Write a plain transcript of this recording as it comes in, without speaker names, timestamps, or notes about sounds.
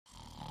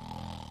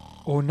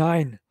Oh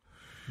nein,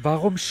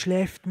 warum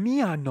schläft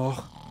Mia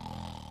noch?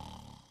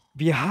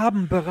 Wir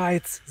haben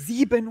bereits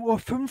 7:50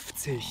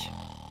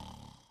 Uhr.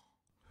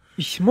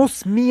 Ich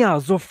muss Mia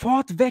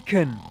sofort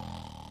wecken.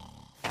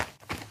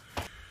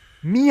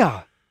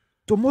 Mia,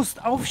 du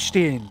musst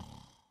aufstehen.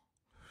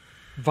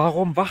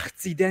 Warum wacht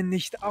sie denn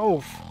nicht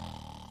auf?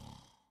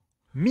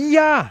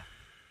 Mia,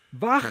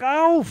 wach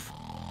auf!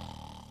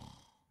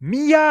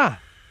 Mia,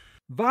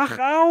 wach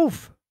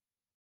auf!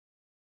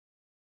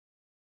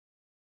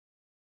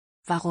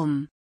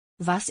 Warum?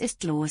 Was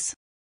ist los?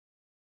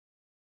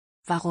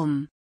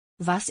 Warum?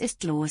 Was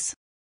ist los?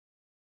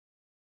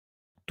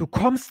 Du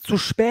kommst zu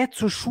spät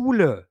zur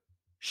Schule.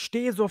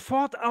 Steh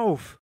sofort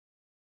auf.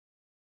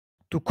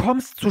 Du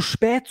kommst zu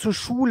spät zur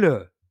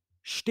Schule.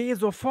 Steh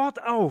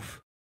sofort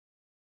auf.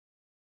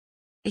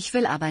 Ich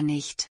will aber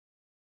nicht.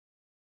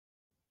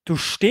 Du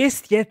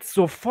stehst jetzt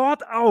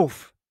sofort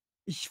auf.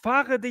 Ich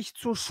fahre dich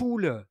zur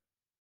Schule.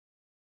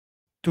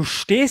 Du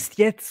stehst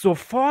jetzt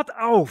sofort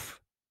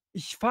auf.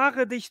 Ich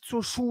fahre dich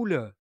zur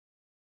Schule.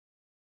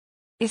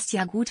 Ist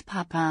ja gut,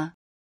 Papa.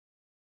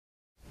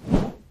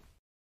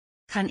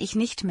 Kann ich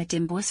nicht mit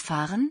dem Bus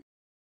fahren?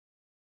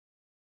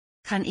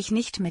 Kann ich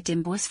nicht mit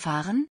dem Bus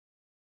fahren?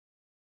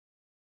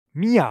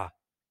 Mia,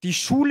 die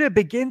Schule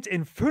beginnt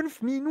in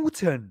 5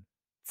 Minuten.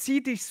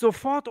 Zieh dich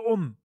sofort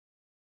um.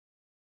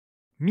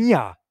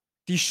 Mia,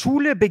 die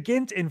Schule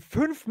beginnt in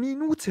 5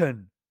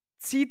 Minuten.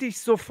 Zieh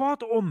dich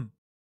sofort um.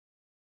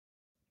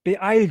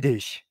 Beeil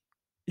dich.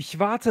 Ich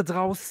warte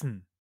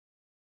draußen.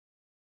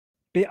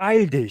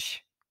 Beeil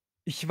dich.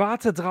 Ich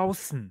warte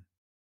draußen.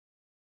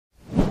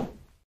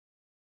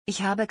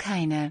 Ich habe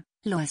keine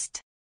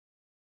Lust.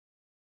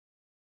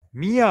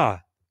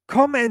 Mia,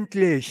 komm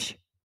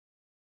endlich.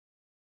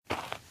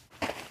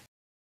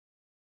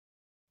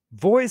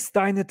 Wo ist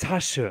deine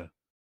Tasche?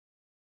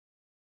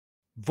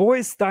 Wo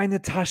ist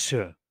deine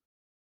Tasche?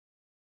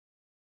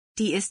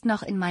 Die ist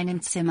noch in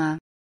meinem Zimmer.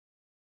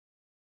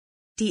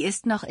 Die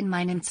ist noch in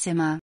meinem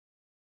Zimmer.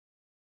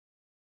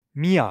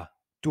 Mia,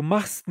 du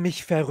machst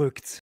mich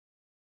verrückt.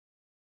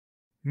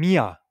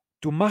 Mia,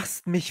 du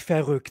machst mich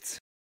verrückt.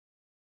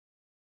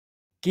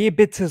 Geh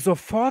bitte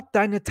sofort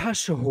deine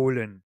Tasche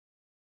holen.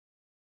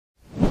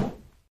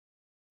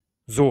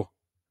 So,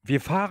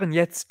 wir fahren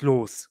jetzt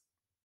los.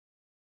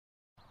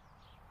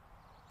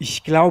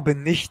 Ich glaube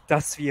nicht,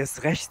 dass wir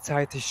es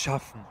rechtzeitig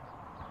schaffen.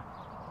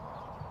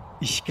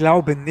 Ich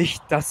glaube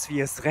nicht, dass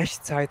wir es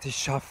rechtzeitig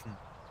schaffen.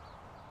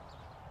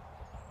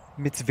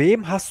 Mit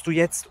wem hast du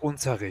jetzt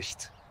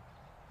Unterricht?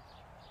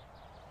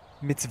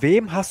 Mit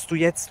wem hast du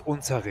jetzt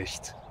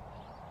Unterricht?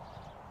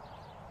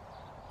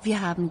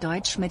 Wir haben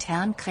Deutsch mit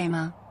Herrn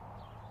Krämer.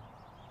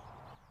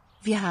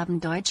 Wir haben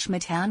Deutsch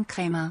mit Herrn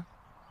Krämer.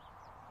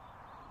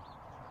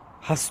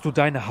 Hast du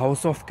deine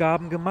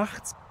Hausaufgaben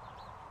gemacht?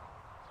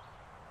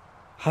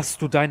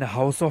 Hast du deine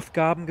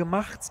Hausaufgaben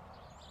gemacht?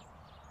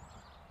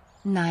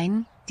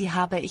 Nein, die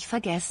habe ich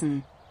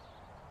vergessen.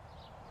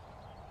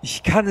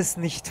 Ich kann es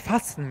nicht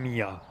fassen,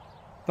 Mia.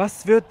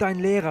 Was wird dein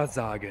Lehrer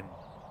sagen?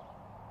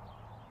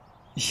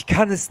 Ich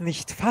kann es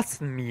nicht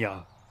fassen,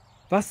 Mia.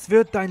 Was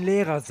wird dein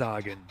Lehrer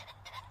sagen?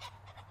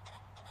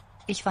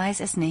 Ich weiß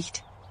es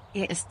nicht.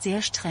 Er ist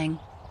sehr streng.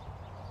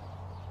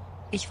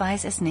 Ich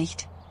weiß es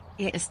nicht.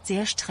 Er ist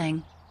sehr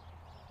streng.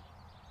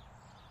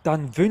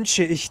 Dann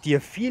wünsche ich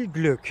dir viel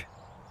Glück.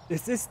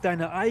 Es ist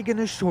deine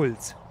eigene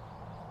Schuld.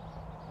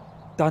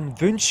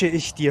 Dann wünsche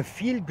ich dir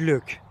viel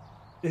Glück.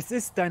 Es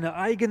ist deine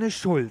eigene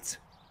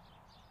Schuld.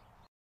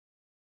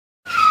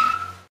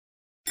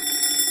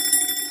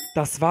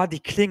 Das war die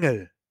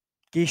Klingel.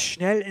 Geh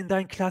schnell in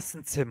dein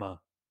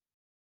Klassenzimmer.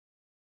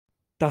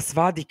 Das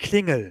war die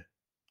Klingel.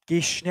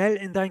 Geh schnell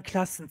in dein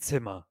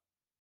Klassenzimmer.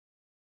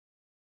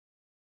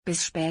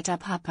 Bis später,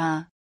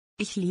 Papa.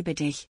 Ich liebe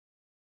dich.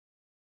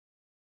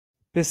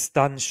 Bis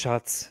dann,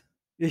 Schatz.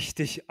 Ich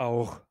dich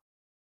auch.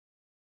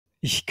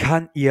 Ich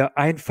kann ihr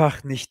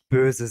einfach nicht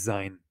böse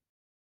sein.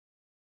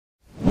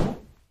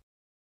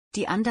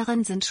 Die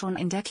anderen sind schon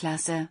in der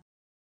Klasse.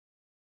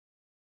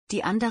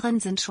 Die anderen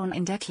sind schon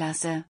in der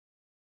Klasse.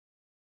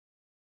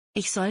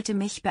 Ich sollte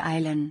mich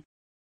beeilen.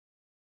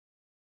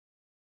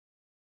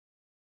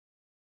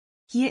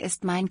 Hier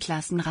ist mein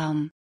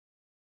Klassenraum.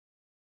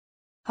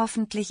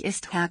 Hoffentlich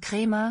ist Herr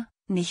Krämer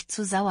nicht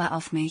zu sauer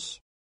auf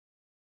mich.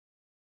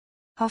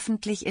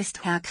 Hoffentlich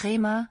ist Herr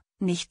Krämer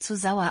nicht zu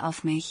sauer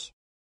auf mich.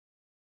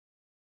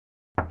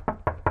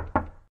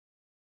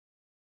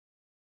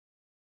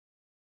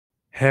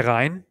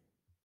 Herein.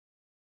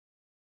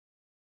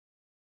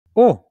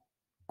 Oh,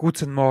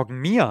 guten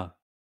Morgen, Mia.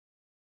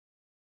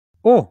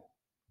 Oh,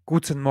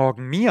 guten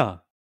Morgen,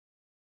 Mia.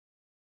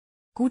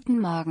 Guten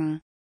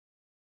Morgen.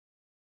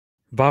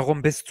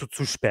 Warum bist du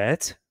zu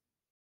spät?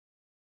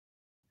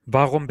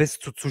 Warum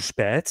bist du zu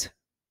spät?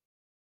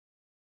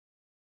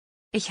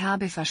 Ich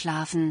habe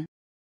verschlafen.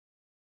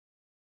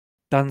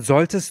 Dann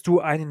solltest du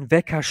einen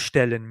Wecker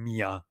stellen,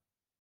 Mia.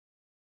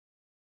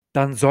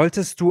 Dann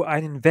solltest du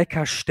einen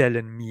Wecker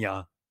stellen,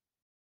 Mia.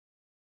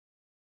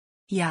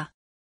 Ja.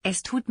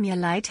 Es tut mir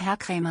leid, Herr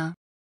Krämer.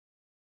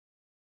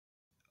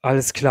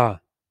 Alles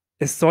klar.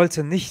 Es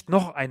sollte nicht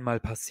noch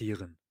einmal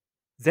passieren.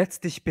 Setz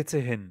dich bitte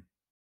hin.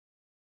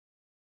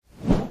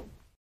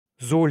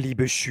 So,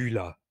 liebe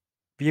Schüler,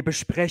 wir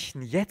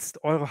besprechen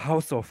jetzt eure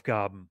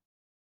Hausaufgaben.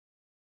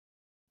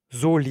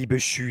 So, liebe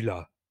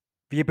Schüler,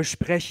 wir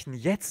besprechen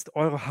jetzt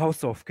eure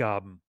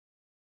Hausaufgaben.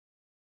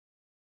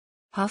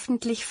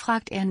 Hoffentlich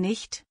fragt er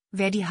nicht,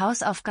 wer die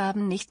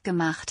Hausaufgaben nicht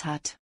gemacht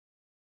hat.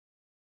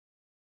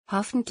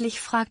 Hoffentlich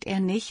fragt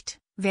er nicht,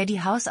 wer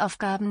die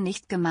Hausaufgaben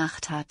nicht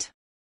gemacht hat.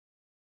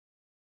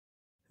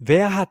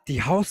 Wer hat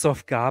die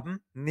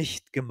Hausaufgaben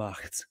nicht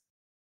gemacht?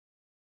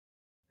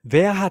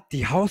 Wer hat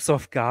die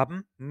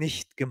Hausaufgaben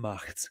nicht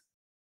gemacht?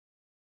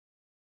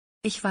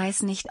 Ich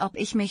weiß nicht, ob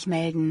ich mich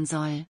melden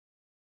soll.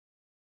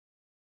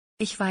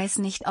 Ich weiß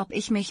nicht, ob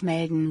ich mich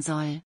melden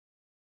soll.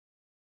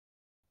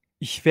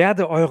 Ich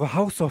werde eure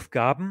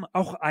Hausaufgaben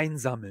auch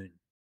einsammeln.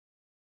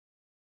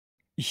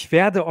 Ich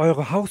werde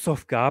eure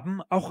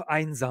Hausaufgaben auch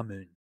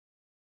einsammeln.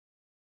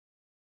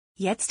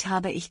 Jetzt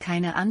habe ich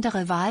keine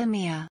andere Wahl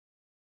mehr.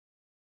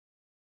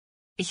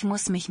 Ich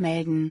muss mich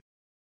melden.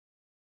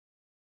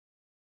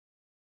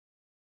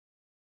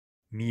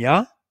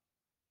 Mia,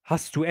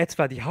 hast du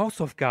etwa die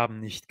Hausaufgaben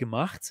nicht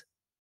gemacht?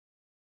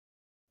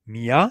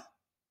 Mia,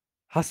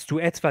 hast du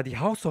etwa die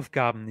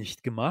Hausaufgaben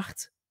nicht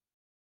gemacht?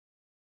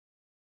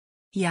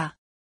 Ja,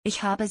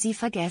 ich habe sie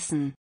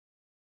vergessen.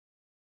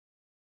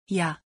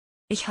 Ja,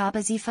 ich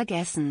habe sie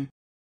vergessen.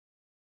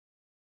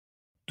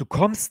 Du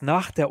kommst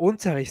nach der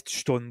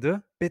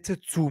Unterrichtsstunde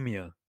bitte zu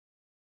mir.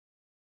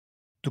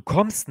 Du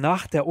kommst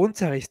nach der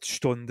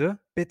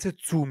Unterrichtsstunde bitte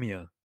zu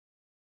mir.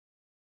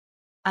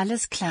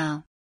 Alles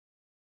klar.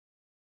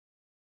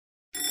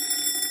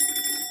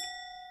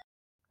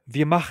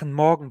 Wir machen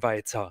morgen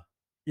weiter.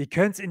 Ihr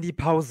könnt in die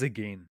Pause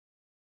gehen.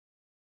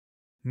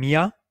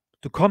 Mia,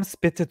 du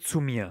kommst bitte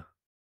zu mir.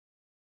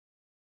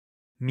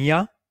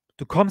 Mia,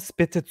 du kommst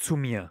bitte zu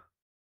mir.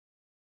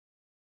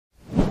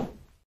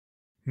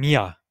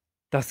 Mia,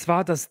 das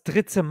war das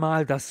 3.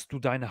 Mal, dass du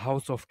deine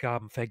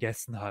Hausaufgaben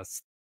vergessen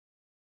hast.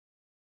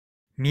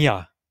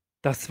 Mia,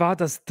 das war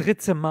das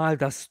 3. Mal,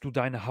 dass du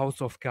deine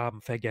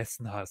Hausaufgaben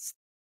vergessen hast.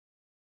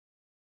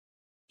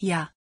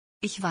 Ja,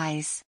 ich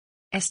weiß.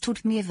 Es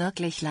tut mir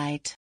wirklich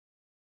leid.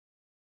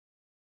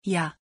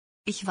 Ja,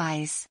 ich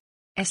weiß.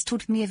 Es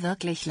tut mir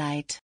wirklich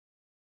leid.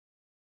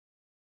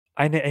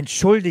 Eine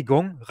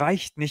Entschuldigung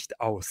reicht nicht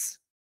aus.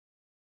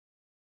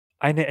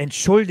 Eine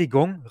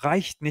Entschuldigung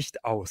reicht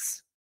nicht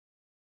aus.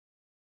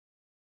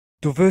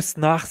 Du wirst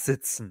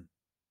nachsitzen.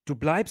 Du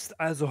bleibst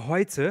also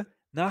heute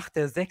nach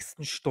der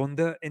 6.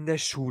 Stunde in der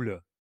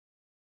Schule.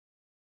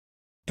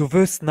 Du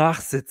wirst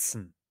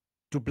nachsitzen.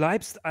 Du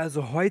bleibst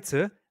also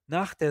heute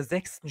nach der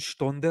 6.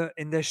 Stunde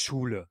in der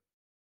Schule.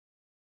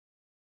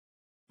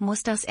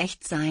 Muss das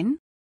echt sein?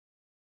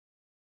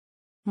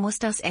 Muss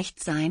das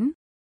echt sein?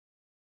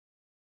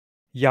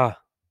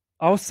 Ja,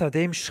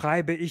 außerdem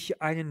schreibe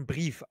ich einen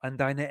Brief an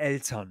deine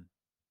Eltern.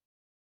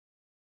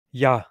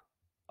 Ja,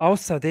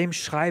 außerdem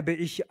schreibe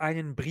ich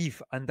einen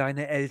Brief an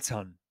deine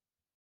Eltern.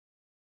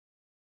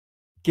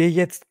 Geh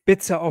jetzt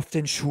bitte auf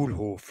den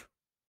Schulhof.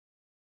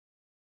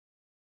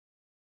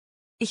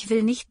 Ich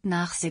will nicht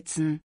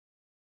nachsitzen.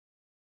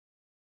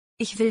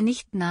 Ich will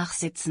nicht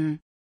nachsitzen.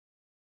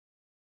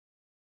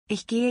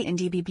 Ich gehe in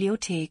die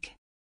Bibliothek.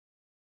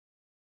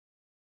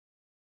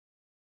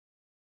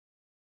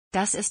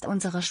 Das ist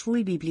unsere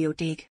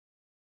Schulbibliothek.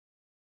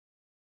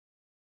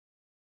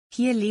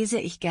 Hier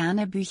lese ich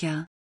gerne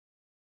Bücher.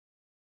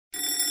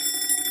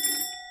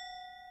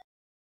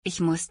 Ich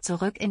muss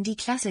zurück in die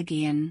Klasse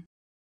gehen.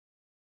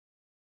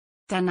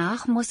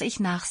 Danach muss ich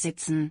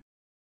nachsitzen.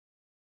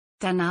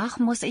 Danach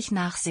muss ich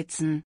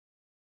nachsitzen.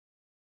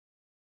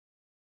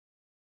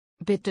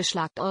 Bitte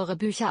schlagt eure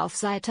Bücher auf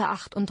Seite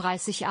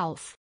 38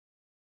 auf.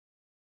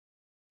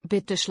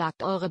 Bitte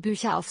schlagt eure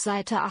Bücher auf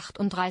Seite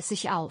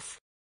 38 auf.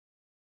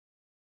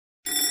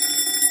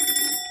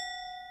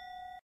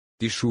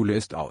 Die Schule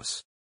ist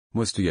aus.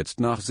 Musst du jetzt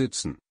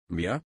nachsitzen,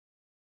 mehr?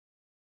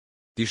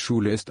 Die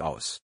Schule ist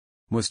aus.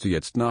 Musst du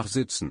jetzt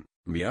nachsitzen,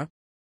 mehr?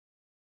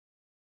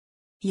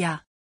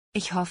 Ja,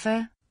 ich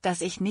hoffe,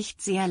 dass ich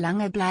nicht sehr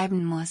lange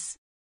bleiben muss.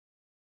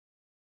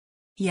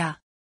 Ja,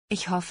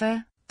 ich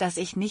hoffe, dass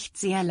ich nicht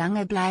sehr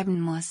lange bleiben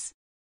muss.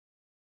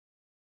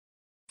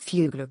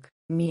 Viel Glück,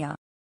 Mia.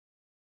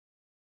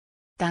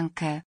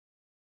 Danke.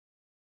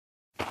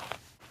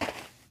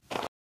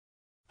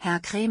 Herr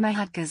Krämer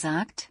hat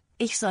gesagt,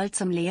 ich soll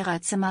zum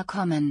Lehrerzimmer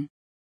kommen.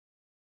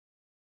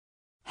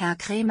 Herr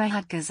Krämer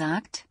hat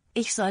gesagt,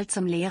 ich soll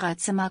zum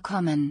Lehrerzimmer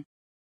kommen.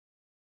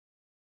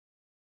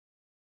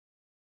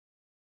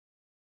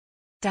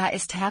 Da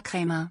ist Herr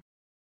Krämer.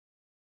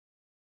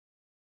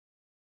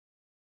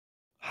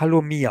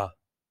 Hallo Mia,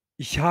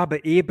 ich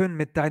habe eben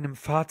mit deinem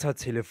Vater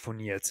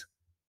telefoniert.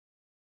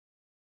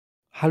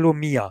 Hallo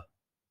Mia,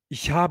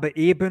 ich habe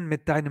eben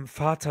mit deinem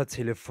Vater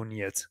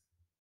telefoniert.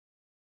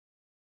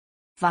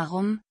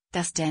 Warum,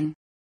 das denn?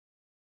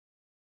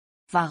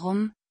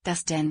 Warum,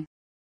 das denn?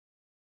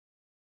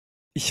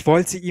 Ich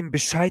wollte ihm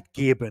Bescheid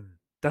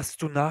geben, dass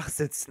du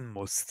nachsitzen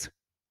musst.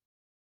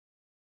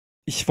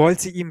 Ich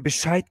wollte ihm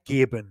Bescheid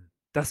geben,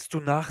 dass du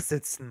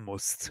nachsitzen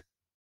musst.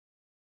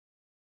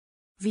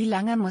 Wie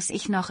lange muss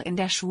ich noch in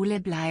der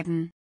Schule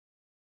bleiben?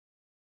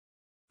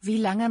 Wie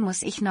lange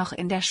muss ich noch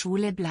in der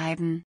Schule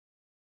bleiben?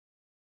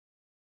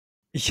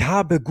 Ich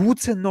habe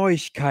gute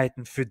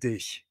Neuigkeiten für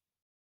dich.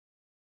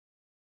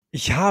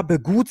 Ich habe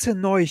gute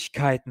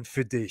Neuigkeiten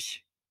für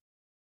dich.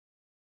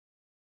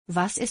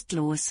 Was ist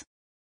los?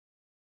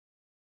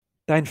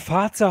 Dein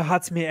Vater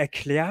hat mir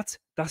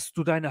erklärt, dass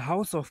du deine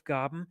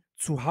Hausaufgaben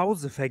zu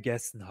Hause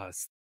vergessen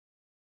hast.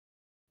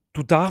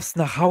 Du darfst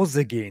nach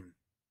Hause gehen.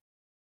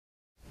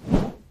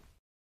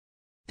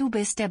 Du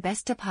bist der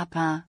beste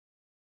Papa.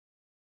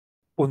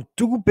 Und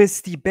du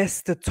bist die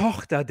beste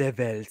Tochter der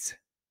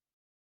Welt.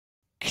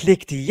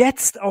 Klickt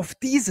jetzt auf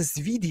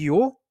dieses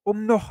Video,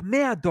 um noch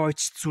mehr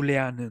Deutsch zu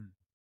lernen.